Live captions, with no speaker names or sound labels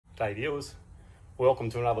G'day viewers,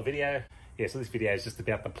 welcome to another video. So this video is just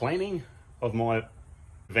about the planning of my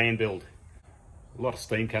van build. A lot of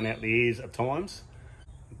steam coming out the ears at times,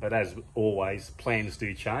 but as always, plans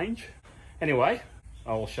do change. Anyway,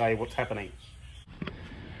 I'll show you what's happening.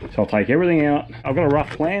 So I'll take everything out. I've got a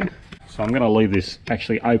rough plan, so I'm going to leave this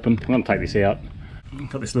actually open. I'm going to take this out. I've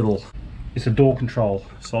got this little, it's a door control,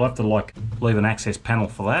 so I'll have to leave an access panel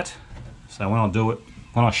for that. So when I do it,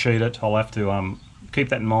 when I shoot it, I'll have to keep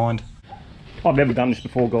that in mind. I've never done this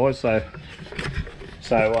before, guys, so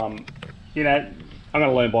you know, I'm going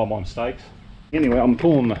to learn by my mistakes. Anyway, I'm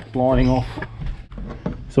pulling the lining off.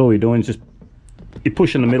 So all you're doing is just, you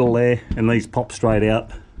push in the middle there and these pop straight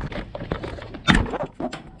out.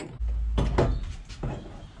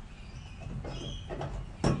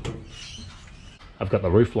 I've got the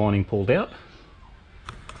roof lining pulled out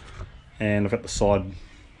and I've got the side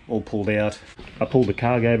all pulled out. I pulled the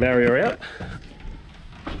cargo barrier out.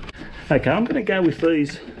 Okay, I'm going to go with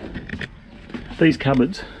these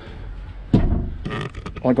cupboards.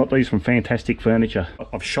 I got these from Fantastic Furniture.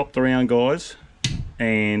 I've shopped around, guys,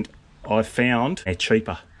 and I found they're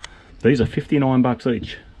cheaper. These are 59 bucks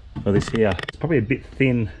each for this here. It's probably a bit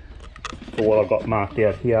thin for what I've got marked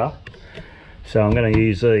out here, so I'm going to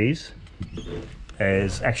use these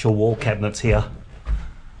as actual wall cabinets here.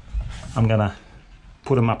 I'm going to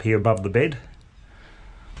put them up here above the bed.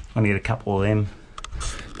 I need a couple of them.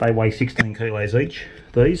 They weigh 16 kilos each,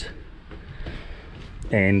 these,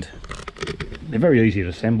 and they're very easy to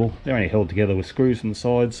assemble. They're only held together with screws on the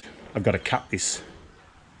sides. I've got to cut this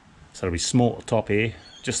so it'll be small at the top here.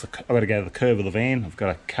 I've got to go to the curve of the van. I've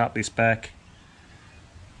got to cut this back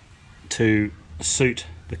to suit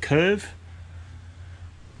the curve,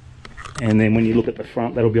 and then when you look at the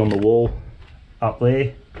front, that'll be on the wall up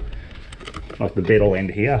there, like the bed will end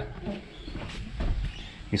here.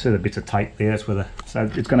 You see the bits of tape there, that's where so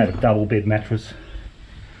it's going to have a double bed mattress.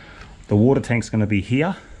 The water tank's going to be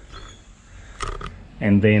here,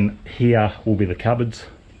 and then here will be the cupboards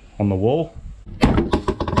on the wall.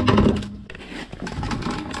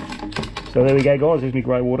 So there we go, guys, there's my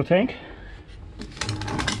grey water tank.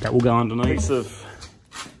 That will go underneath. A piece of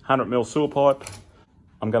 100mm sewer pipe.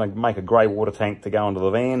 I'm going to make a grey water tank to go into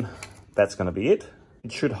the van. That's going to be it.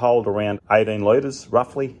 It should hold around 18 litres,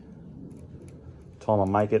 roughly. Time I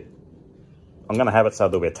make it, I'm going to have it so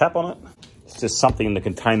there'll be a tap on it. It's just something to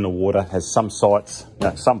contain the water. Has some sites,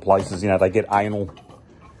 some places, they get anal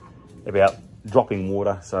about dropping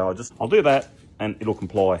water, so I'll do that and it'll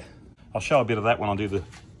comply. I'll show a bit of that when I do the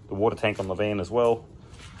water tank on the van as well.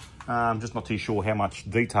 I'm just not too sure how much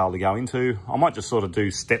detail to go into. I might just sort of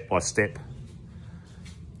do step by step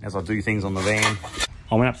as I do things on the van.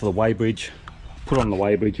 I went up to the weighbridge, put on the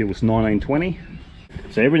weighbridge, it was 1920.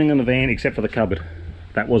 So everything in the van except for the cupboard,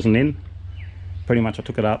 that wasn't in. Pretty much I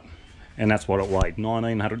took it up and that's what it weighed,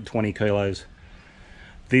 1920 kilos.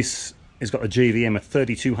 This has got a GVM of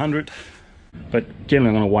 3200, but generally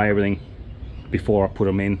I'm going to weigh everything before I put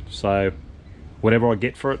them in. So whatever I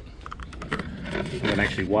get for it, I'm going to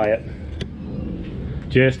actually weigh it.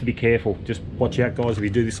 Just to be careful, just watch out, guys, if you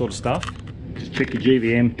do this sort of stuff. Just check your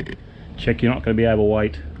GVM, check you're not going to be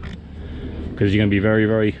overweight, because you're going to be very,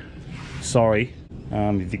 very sorry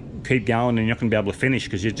if you keep going and you're not going to be able to finish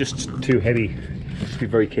because you're just too heavy. Just be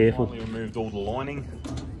very careful. I removed all the lining,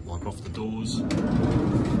 like off the doors.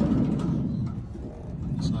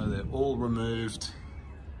 So they're all removed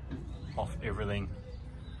off everything.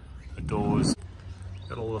 The doors,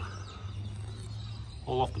 got all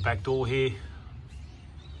off the back door here.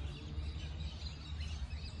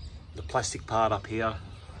 The plastic part up here,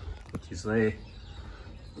 which is there.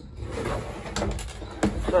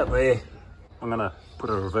 That there. I'm going to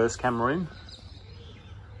put a reverse camera in.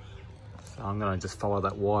 So I'm going to just follow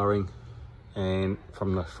that wiring and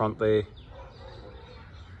from the front there,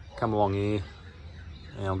 come along here,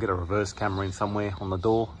 and I'll get a reverse camera in somewhere on the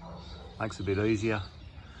door. Makes it a bit easier.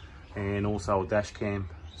 And also a dash cam.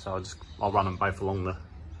 So I'll run them both along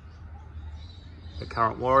the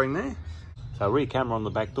current wiring there. So rear camera on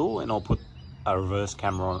the back door, and I'll put a reverse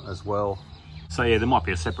camera on it as well. So yeah, there might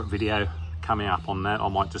be a separate video coming up on that. I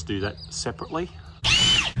might just do that separately.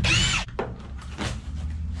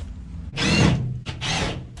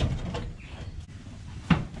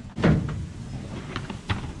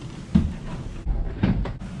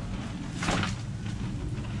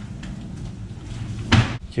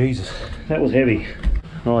 Jesus, that was heavy.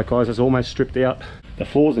 All right, guys, it's almost stripped out. The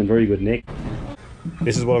floor's in very good nick.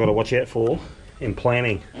 This is what I've got to watch out for in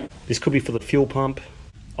planning. This could be for the fuel pump,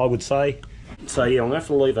 I would say. So yeah, I'm going to have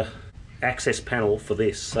to leave a access panel for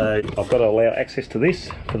this. So I've got to allow access to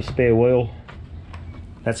this for the spare wheel.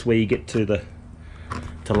 That's where you get to the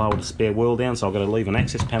to lower the spare wheel down, so I've got to leave an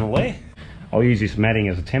access panel there. I'll use this matting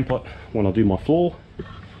as a template when I do my floor.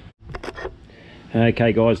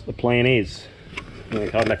 Okay guys, the plan is, I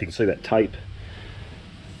don't know if you can see that tape.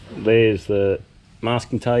 There's the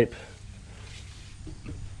masking tape.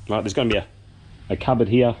 Right, there's going to be a cupboard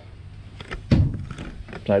here.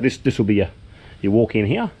 So this will be your walk in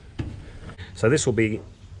here. So this will be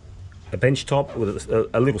a bench top with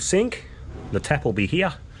a little sink. The tap will be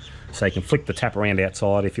here, so you can flick the tap around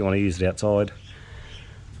outside if you want to use it outside.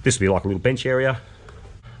 This will be like a little bench area.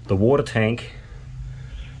 The water tank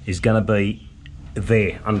is going to be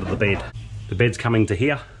there under the bed. The bed's coming to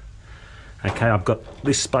here. Okay, I've got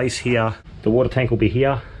this space here. The water tank will be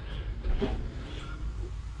here.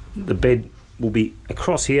 The bed will be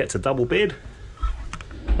across here. It's a double bed.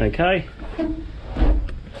 Okay,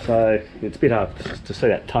 so it's a bit hard to see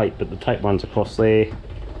that tape, but the tape runs across there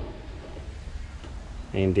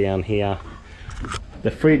and down here. The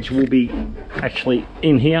fridge will be actually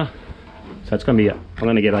in here, so it's going to be I'm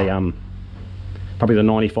going to get a probably the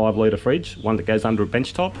 95 litre fridge, one that goes under a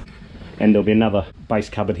bench top, and there'll be another base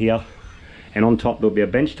cupboard here, and on top there'll be a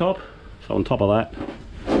bench top. So on top of that,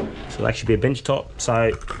 so there'll actually be a bench top,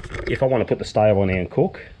 so if I want to put the stove on there and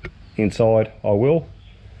cook inside, I will,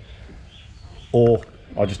 or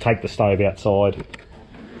I'll just take the stove outside,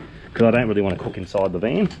 because I don't really want to cook inside the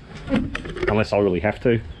van unless I really have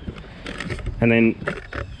to. And then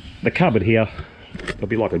the cupboard here, it'll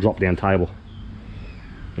be like a drop down table.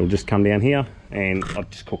 It'll just come down here and I'll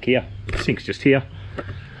just cook here. The sink's just here.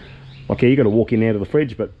 Like, yeah, you got to walk in out of the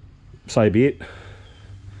fridge, but so be it.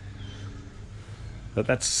 But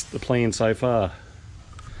that's the plan so far.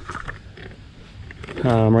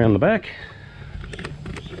 Around the back.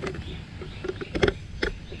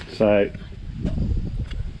 So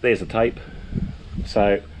there's the tape.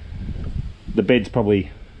 So the bed's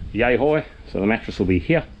probably yay high, so the mattress will be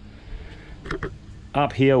here.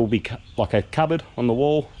 Up here will be like a cupboard on the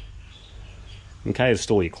wall, okay, to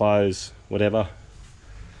store your clothes, whatever.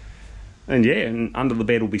 And yeah, and under the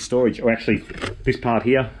bed will be storage, or actually this part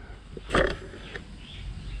here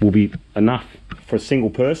will be enough for a single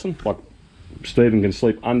person. Like, Stephen can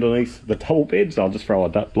sleep underneath the double bed, so I'll just throw a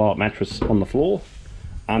blow up mattress on the floor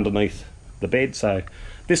underneath the bed, so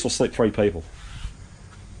this will sleep 3 people.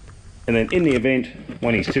 And then in the event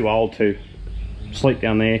when he's too old to sleep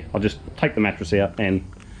down there, I'll just take the mattress out and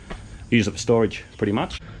use it for storage pretty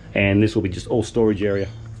much. And this will be just all storage area.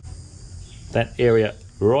 That area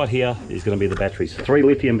right here is going to be the batteries. 3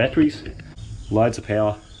 lithium batteries, loads of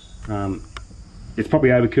power. It's probably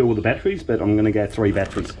overkill with the batteries, but I'm going to go 3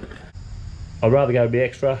 batteries. I'd rather go a bit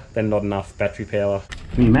extra than not enough battery power.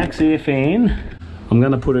 The max air fan, I'm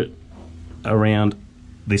going to put it around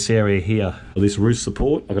this area here. This roof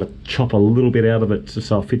support, I've got to chop a little bit out of it just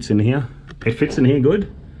so it fits in here. It fits in here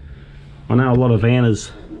good. I know a lot of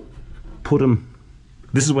vanners put them,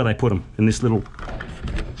 this is where they put them, in this little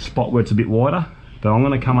spot where it's a bit wider. But I'm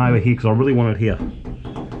going to come over here because I really want it here.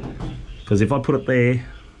 Because if I put it there,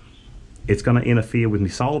 it's going to interfere with my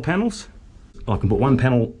solar panels. I can put 1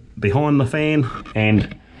 panel behind the fan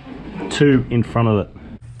and 2 in front of it.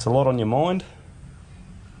 It's a lot on your mind.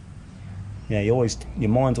 Yeah, your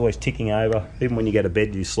mind's always ticking over. Even when you go to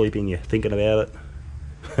bed, you're sleeping, you're thinking about it.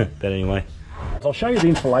 But anyway, I'll show you the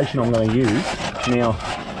insulation I'm going to use. Now,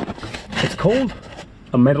 it's called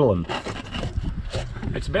a Medellin.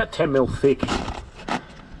 It's about 10 mil thick. You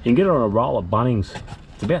can get it on a roll at Bunnings.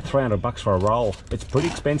 It's about $300 for a roll. It's pretty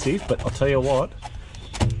expensive, but I'll tell you what,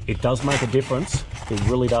 it does make a difference. It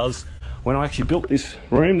really does. When I actually built this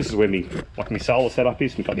room, this is where my solar setup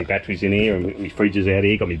is. We've got my batteries in here and my fridges out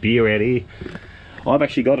here, got my beer out here. I've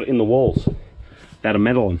actually got it in the walls, out of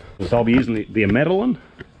Medellin. So I'll be using the Medellin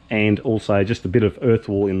and also just a bit of earth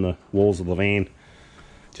wool in the walls of the van,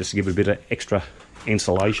 just to give it a bit of extra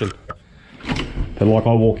insulation. But like,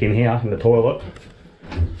 I walk in here in the toilet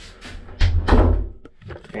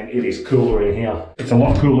and it is cooler in here. It's a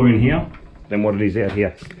lot cooler in here than what it is out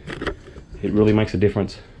here. It really makes a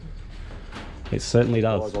difference. It certainly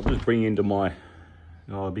does. I'll just bring you into my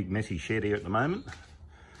big messy shed here at the moment.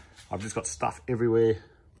 I've just got stuff everywhere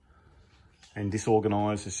and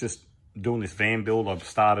disorganised. It's just doing this van build I've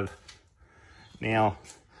started. Now,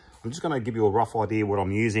 I'm just going to give you a rough idea what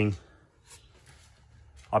I'm using.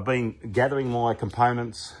 I've been gathering my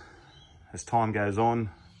components as time goes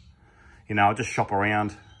on. You know, I just shop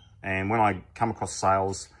around, and when I come across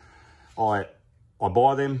sales, I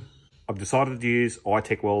buy them. I've decided to use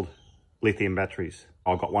iTechWorld lithium batteries.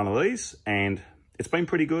 I got one of these and it's been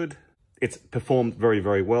pretty good. It's performed very,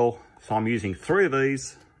 very well. So I'm using 3 of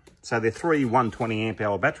these. So they're 3 120 amp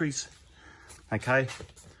hour batteries. Okay.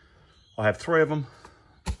 I have 3 of them.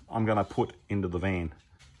 I'm gonna put into the van.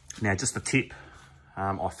 Now, just a tip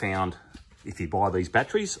I found, if you buy these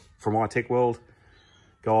batteries from iTech World,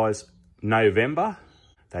 guys, November,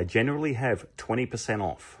 they generally have 20%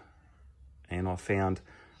 off. And I found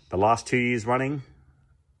the last 2 years running,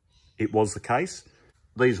 it was the case.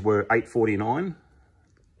 These were $8.49,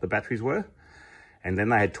 the batteries were, and then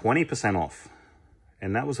they had 20% off.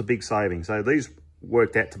 And that was a big saving. So these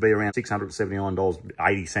worked out to be around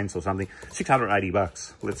 $679.80 or something, 680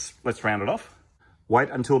 bucks. Let's round it off. Wait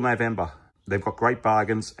until November. They've got great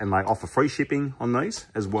bargains and they offer free shipping on these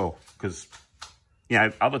as well. Because, you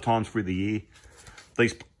know, other times through the year,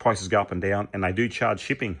 these prices go up and down, and they do charge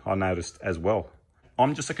shipping, I noticed as well.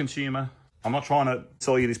 I'm just a consumer. I'm not trying to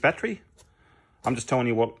sell you this battery. I'm just telling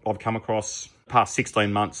you what I've come across. Past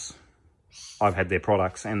 16 months, I've had their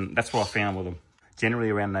products, and that's what I found with them. Generally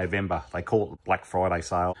around November, they call it Black Friday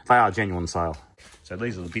sale. They are a genuine sale. So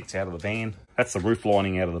these are the bits out of the van. That's the roof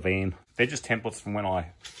lining out of the van. They're just templates from when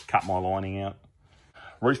I cut my lining out.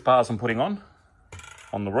 Roof bars I'm putting on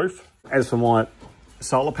the roof. As for my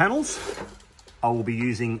solar panels, I will be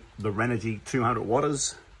using the Renogy 200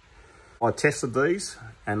 watters. I tested these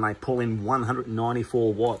and they pull in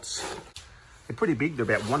 194 watts. They're pretty big, they're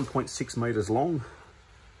about 1.6 meters long,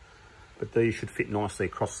 but these should fit nicely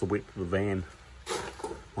across the width of the van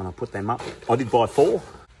when I put them up. I did buy 4,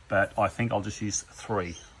 but I think I'll just use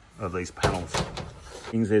 3 of these panels.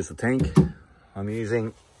 There's the tank I'm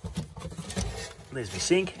using. There's my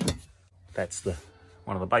sink. That's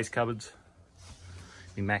one of the base cupboards.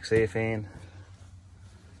 My max air fan.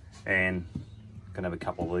 And gonna have a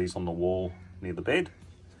couple of these on the wall near the bed.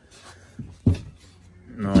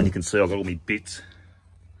 And you can see I've got all my bits.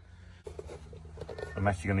 I'm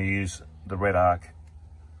actually gonna use the Red Arc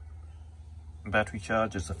battery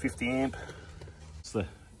charge. It's a 50 amp. It's the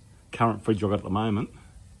current fridge I've got at the moment.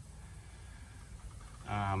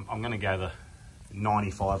 I'm gonna go the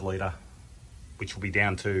 95 litre, which will be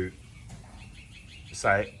down to,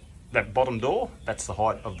 say, that bottom door. That's the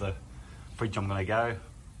height of the fridge I'm gonna go.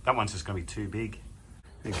 That one's just gonna be too big.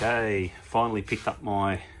 Okay, finally picked up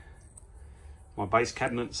my base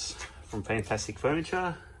cabinets from Fantastic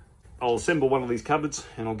Furniture. I'll assemble one of these cupboards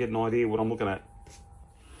and I'll get an idea what I'm looking at.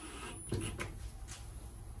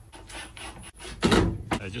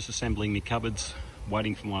 So just assembling my cupboards,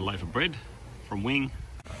 waiting for my loaf of bread from Wing.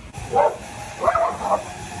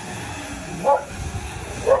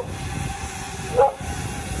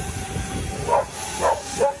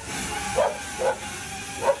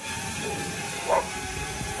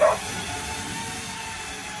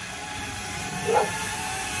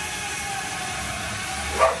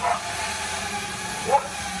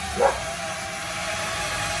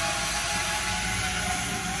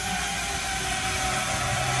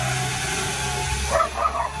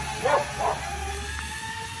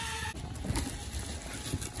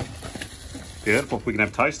 Beautiful. We can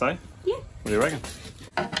have toast, eh? Yeah. What do you reckon?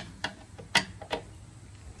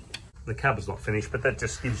 The cupboard's not finished, but that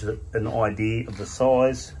just gives you an idea of the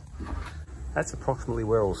size. That's approximately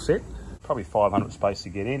where it'll sit. Probably 500 space to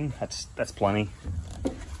get in. That's plenty.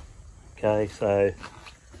 Okay, so,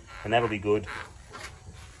 and that'll be good.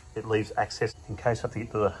 It leaves access in case I have to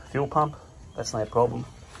get to the fuel pump. That's no problem.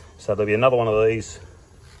 So there'll be another one of these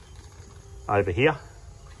over here.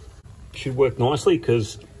 Should work nicely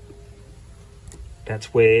because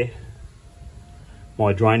that's where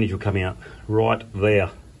my drainage will come out, right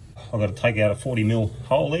there. I've got to take out a 40mm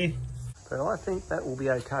hole there. But I think that will be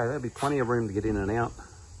okay. There'll be plenty of room to get in and out.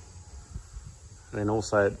 And then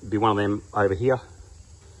also be one of them over here.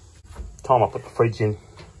 Time I put the fridge in,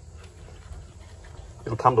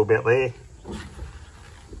 it'll come to about there,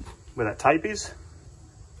 where that tape is.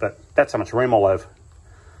 But that's how much room I'll have.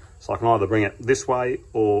 So I can either bring it this way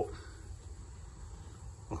or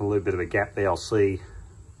I can leave a bit of a gap there, I'll see.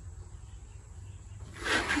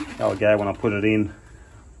 I'll go when I put it in,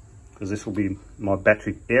 because this will be my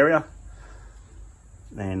battery area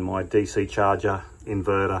and my DC charger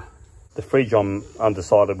inverter. The fridge, I'm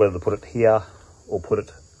undecided whether to put it here or put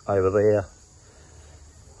it over there.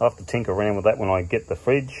 I'll have to tinker around with that when I get the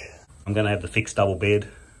fridge. I'm going to have the fixed double bed.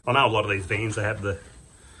 I know a lot of these vans, they have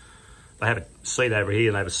a seat over here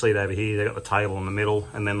and they have a seat over here. They've got the table in the middle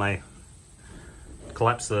and then they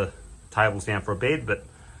collapse the tables down for a bed, but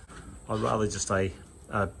I'd rather just a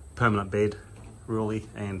permanent bed, really,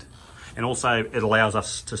 and also it allows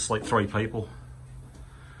us to sleep 3 people,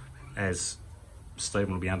 as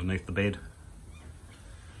Stephen will be underneath the bed.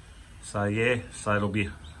 So yeah, so it'll be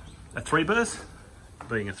a 3-berth,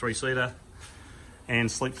 being a 3-seater, and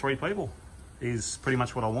sleep 3 people is pretty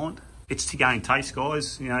much what I want. It's to gain taste,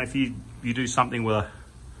 guys. You know, if you do something with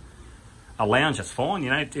a lounge, that's fine. You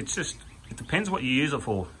know, it depends what you use it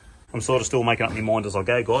for. I'm sort of still making up my mind as I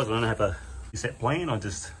go, guys. I don't have a set plan. I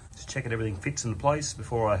just check it, everything fits in place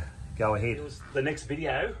before I go ahead. The next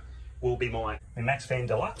video will be my Max Fan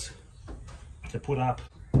Deluxe to put up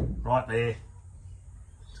right there.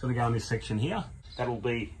 It's going to go in this section here. That'll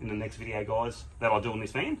be in the next video, guys, that I'll do on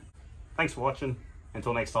this van. Thanks for watching.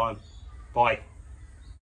 Until next time, bye.